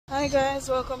Hi guys,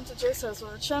 welcome to Jason's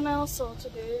World channel. So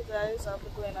today guys, I'll be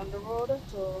going on the road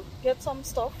to get some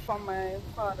stuff from my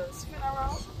father's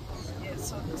funeral.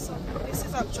 Yes, so this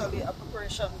is actually a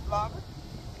preparation vlog,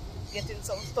 getting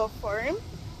some stuff for him.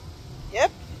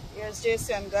 Yep, here's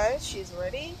Jason guys, she's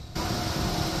ready.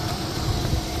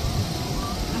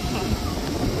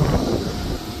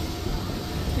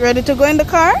 You ready to go in the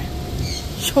car?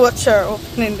 Watch her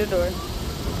opening the door.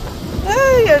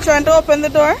 Hey, you're trying to open the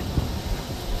door?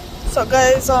 So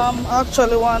guys, I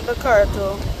actually want the car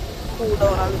to cool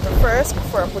down a little first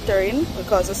before I put her in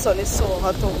because the sun is so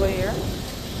hot over here.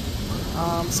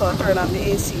 So I turn on the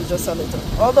AC just a little.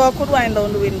 Although I could wind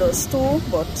down the windows too,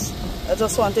 but I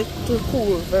just want it to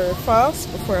cool very fast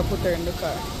before I put her in the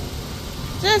car.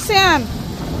 Jason,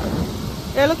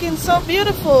 you're looking so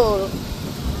beautiful.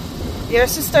 Your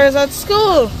sister is at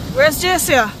school. Where's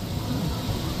Jessia?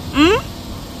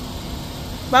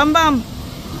 Bam Bam.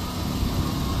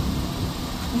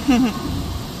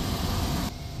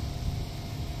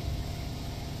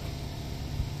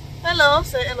 Hello,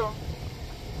 say hello.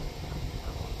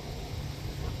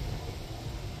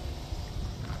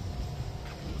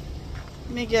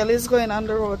 Miguel is going on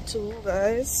the road too,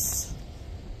 guys.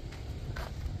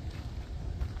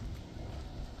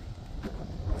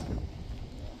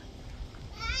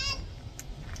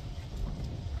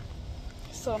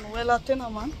 Sun well hot, you know,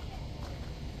 man.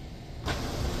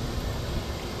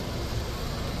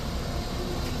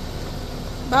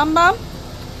 Bam Bam.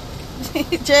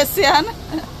 Jessian.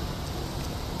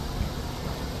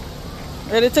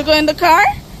 Ready to go in the car?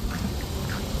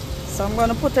 So I'm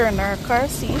gonna put her in her car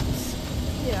seat.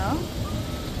 Yeah.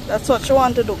 That's what she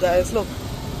wants to do, guys. Look.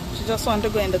 She just wants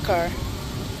to go in the car.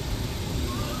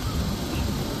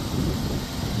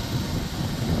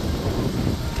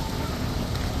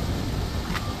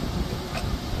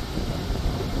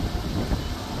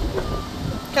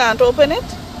 Can't open it?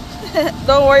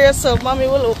 Don't worry yourself, mommy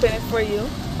will open it for you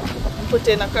and put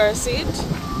it in a car seat.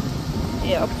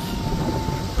 Yep.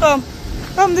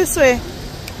 Come this way.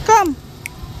 Come.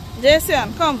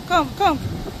 Jason, come.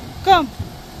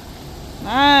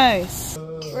 Nice.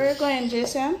 Where are you going,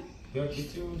 Jason?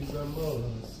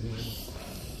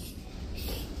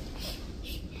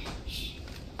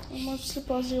 How much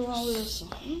slippers do you want to wear, son?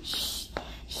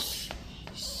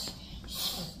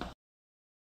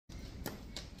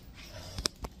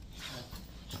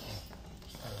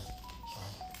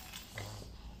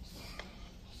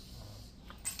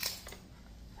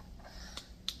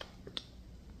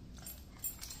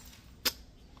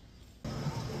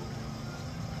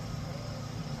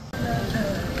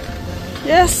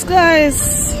 Yes guys,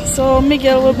 so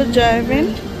Miguel will be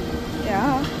driving.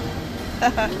 Yeah.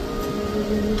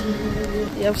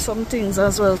 You have some things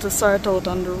as well to sort out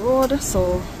on the road,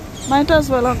 so might as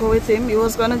well go with him. He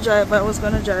was gonna drive, I was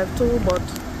gonna drive too, but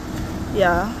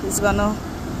yeah, he's gonna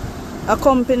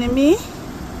accompany me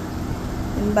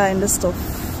in buying the stuff.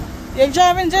 You're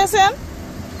driving, Jason?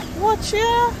 Watch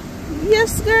ya.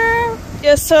 Yes girl.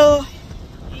 Yes, so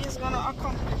he's gonna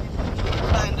accompany me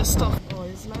in buying the stuff. Oh,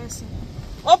 his license.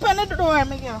 Open the door,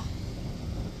 Miguel.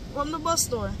 Open the bus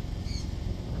door.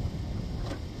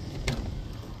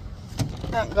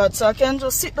 Thank God, so I can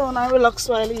just sit down and relax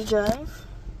while he drive.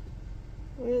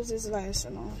 Where's his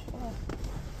license now? Oh.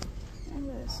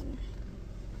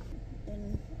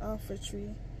 In Alpha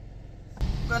Tree.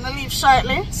 I'm gonna leave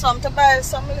shortly, so I'm to buy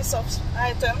some list of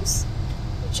items,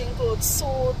 which includes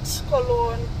suit,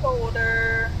 cologne,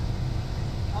 powder,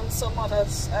 and some other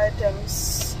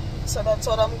items. So that's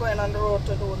what I'm going on the road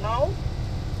to do now.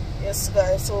 Yes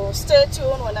guys, so stay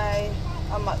tuned when I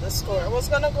am at the store. I was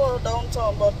gonna go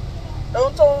downtown, but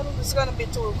downtown is gonna be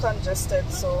too congested,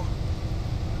 so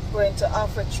I'm going to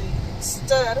Alpha Tree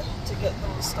instead to get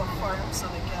those stuff for him so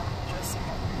they can dress him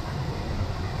up.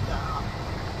 Yeah.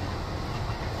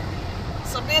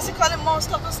 So basically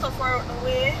most of the stuff are out the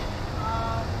way.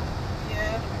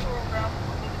 Yeah, the program,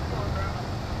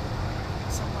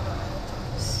 some other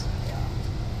items.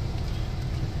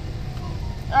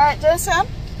 Alright, Jason?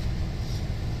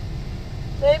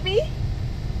 Baby?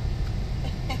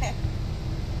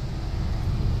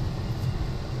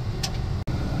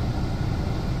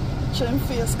 Trim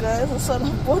face, guys. I saw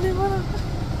that body, man.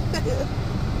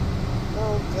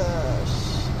 Oh gosh.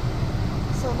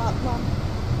 So not long.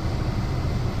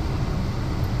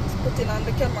 Just putting on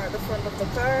the camera at the front of the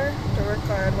car to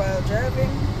record while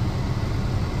driving.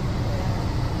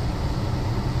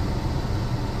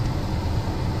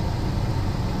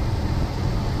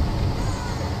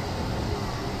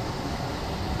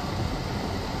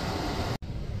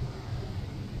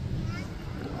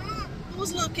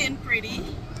 Who's looking pretty?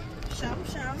 Sham.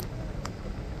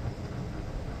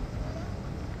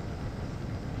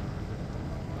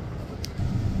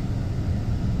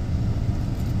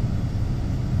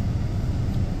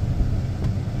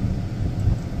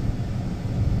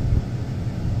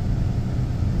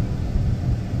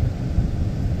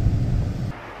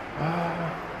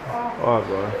 Oh,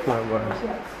 God. Not bad.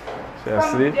 She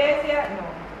asleep?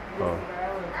 No.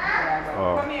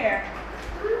 Oh. Come here.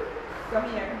 Come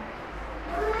here.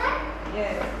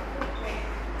 Yes.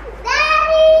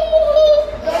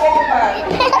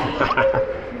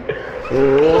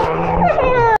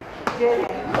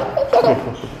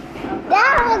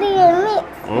 That would be a mix.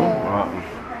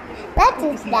 What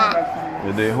is that?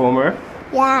 You do your homework?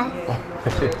 Yeah.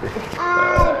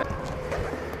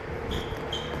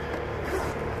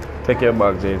 Take your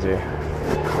bag, JJ.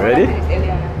 Ready? Yeah.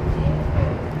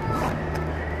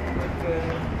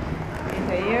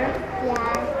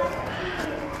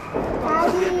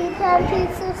 Daddy, can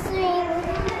fix the string?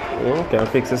 Can I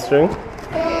fix the string?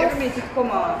 Yes.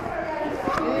 Come on.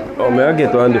 Oh, may I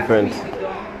get one different?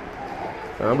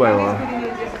 I'll buy one.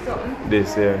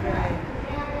 This, yeah.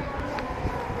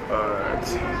 Alright.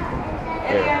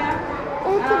 Yeah.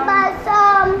 You can buy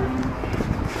some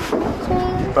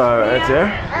strings. Alright,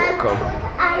 yeah? Come.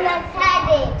 I'm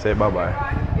excited. Say bye-bye.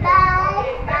 Bye.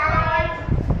 Bye.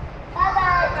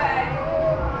 Bye-bye.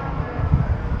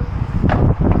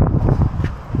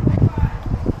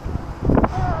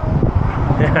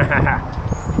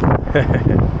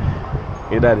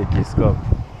 Your daddy kiss, come.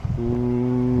 You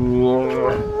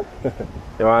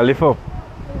want to lift up?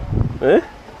 Eh?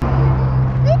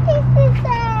 This is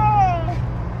sister.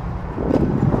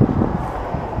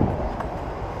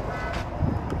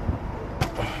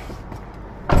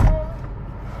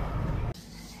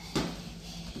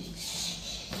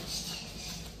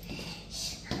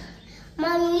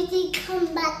 Mom, you need to come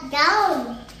back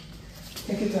down.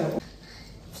 Take it out.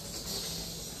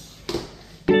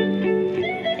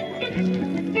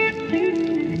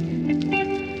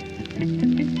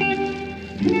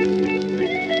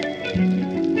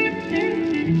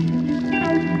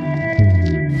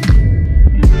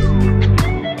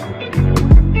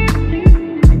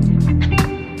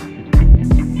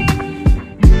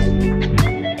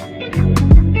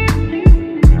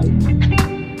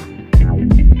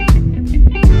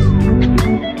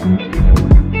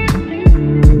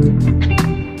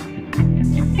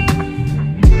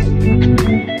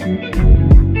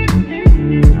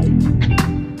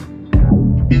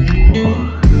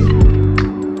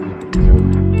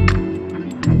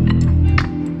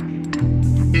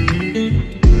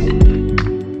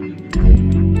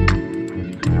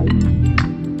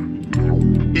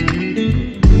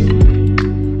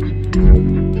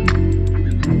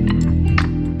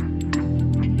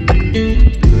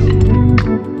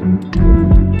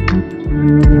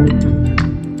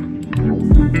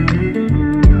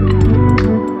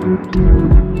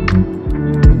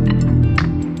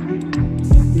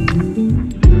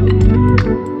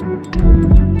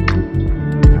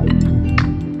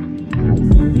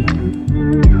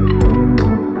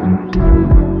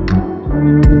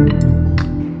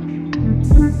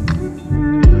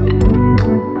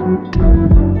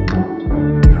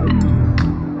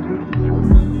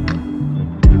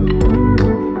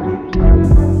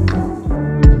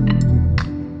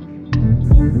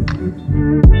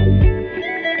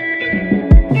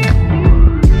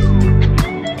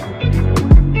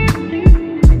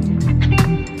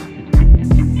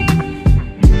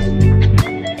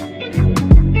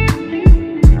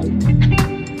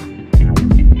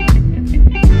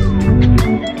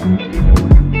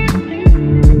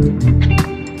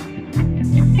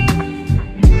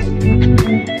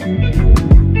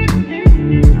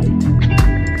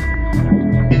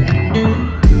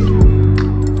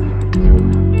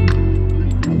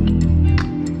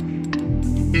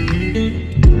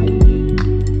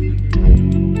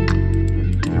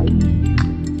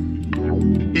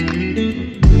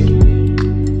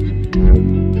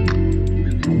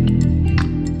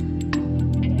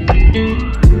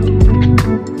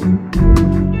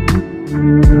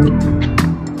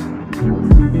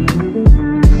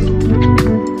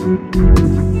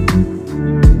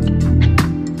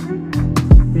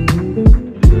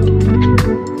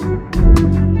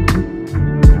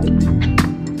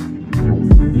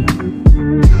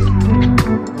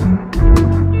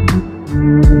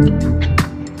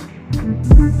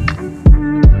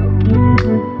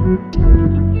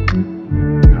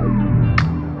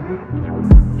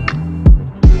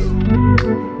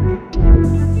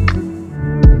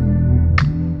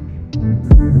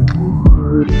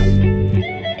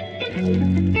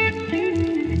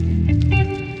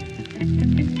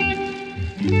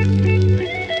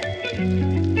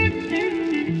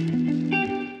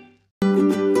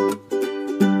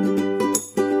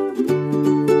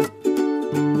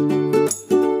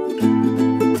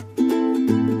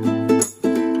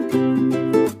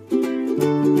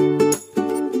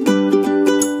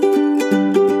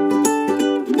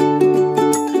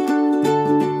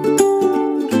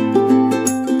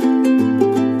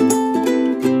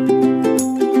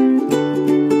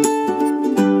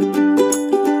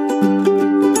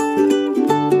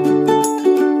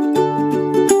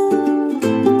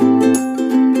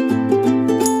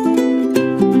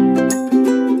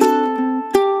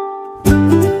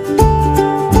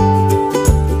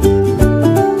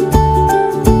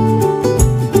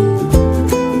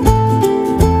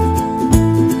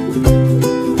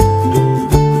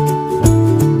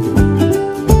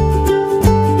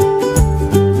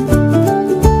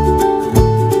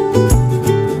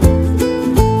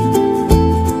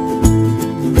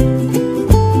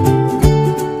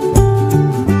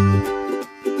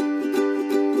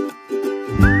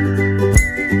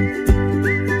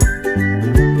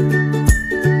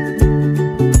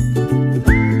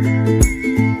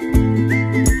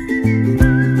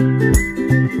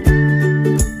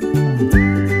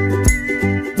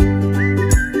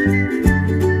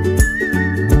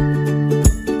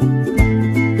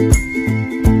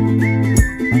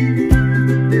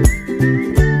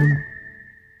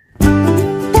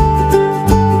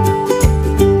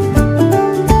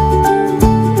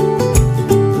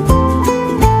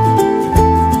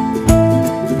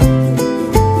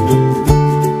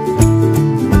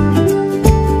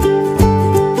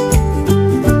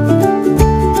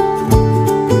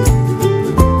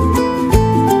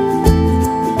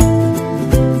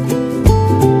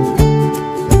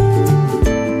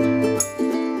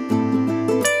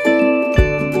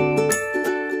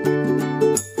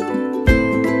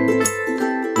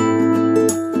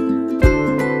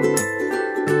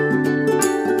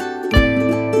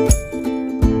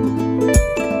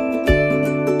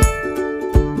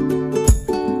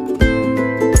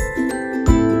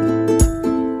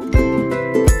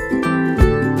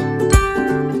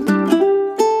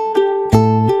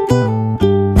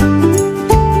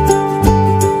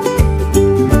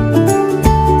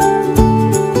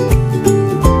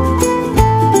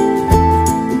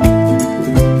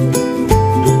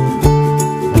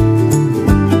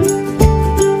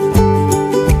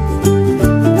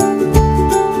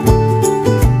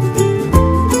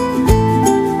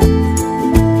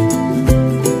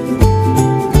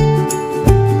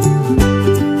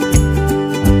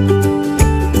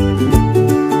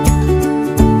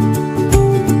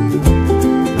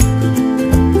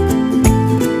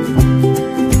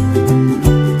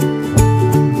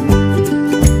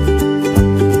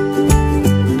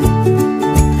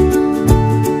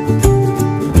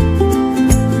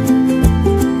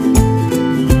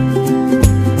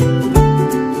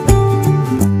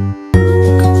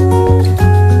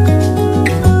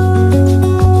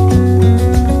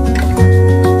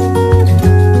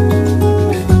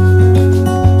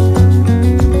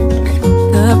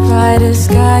 brightest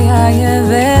sky I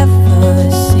have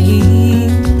ever seen,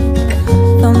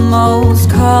 the most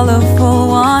colorful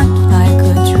one like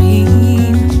a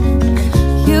dream.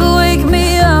 You wake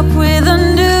me up with a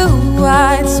new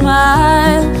white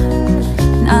smile,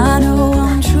 and I know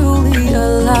I'm truly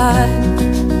alive.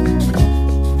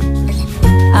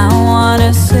 I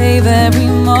wanna save every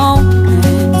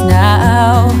moment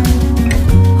now.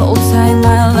 Hold tight,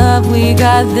 my love, we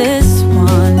got this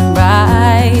one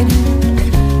right.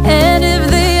 And if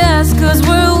they ask us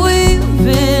where we've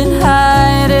been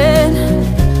hiding,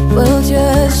 we'll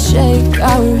just shake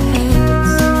our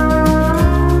heads.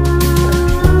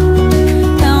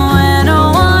 And when no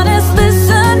one is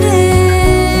listening,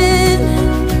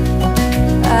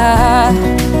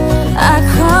 I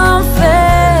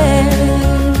confess,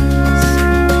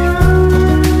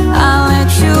 I'll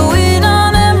let you in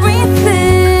on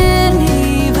everything,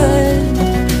 even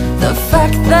the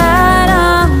fact that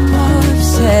I'm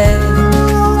obsessed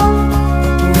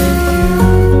with you.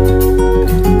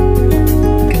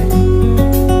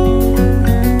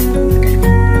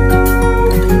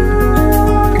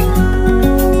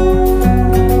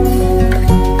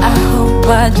 I hope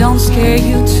I don't scare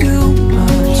you too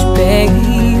much,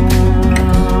 babe.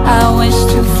 I wish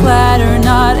to flatter,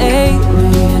 not alienate.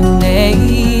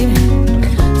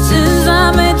 Since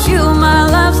I met you, my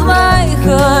life's like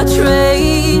a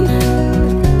train,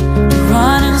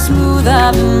 running smooth,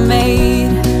 I've been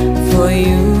made for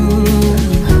you.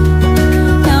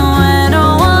 And when no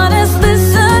one is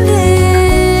listening,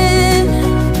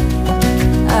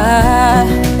 I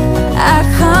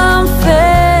confess,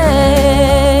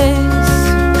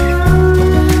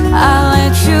 I'll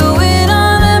let you in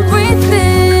on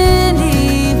everything,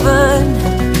 even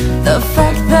the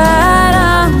fact that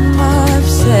I'm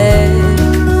obsessed,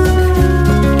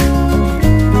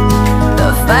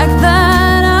 the fact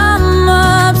that I'm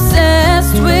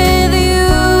obsessed with you.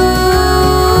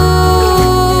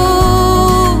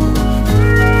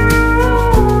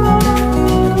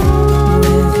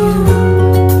 With you.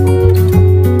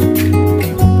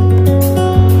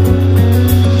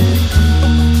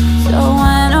 So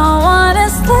when no one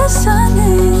is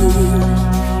listening,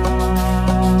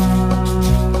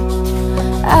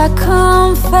 I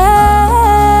confess,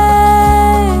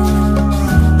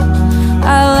 I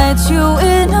let you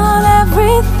in on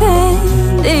everything,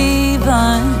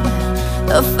 even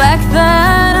the fact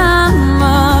that I'm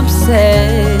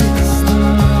obsessed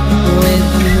with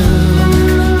you.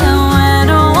 And when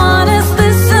no one is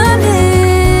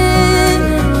listening,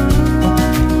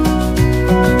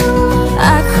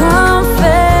 I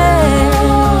confess,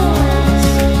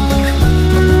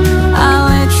 I'll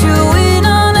let you in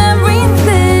on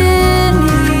everything,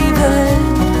 even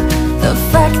the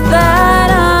fact that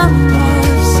I'm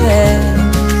obsessed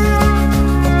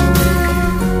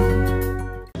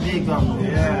with you.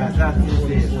 Yeah, that is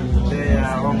it. They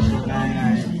are on the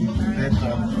night.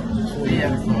 Better. We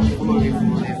are so fully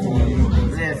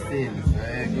blessings.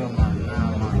 Come on, now,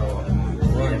 my Lord.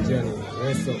 One journey,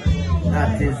 rest up.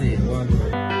 That is it.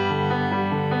 One.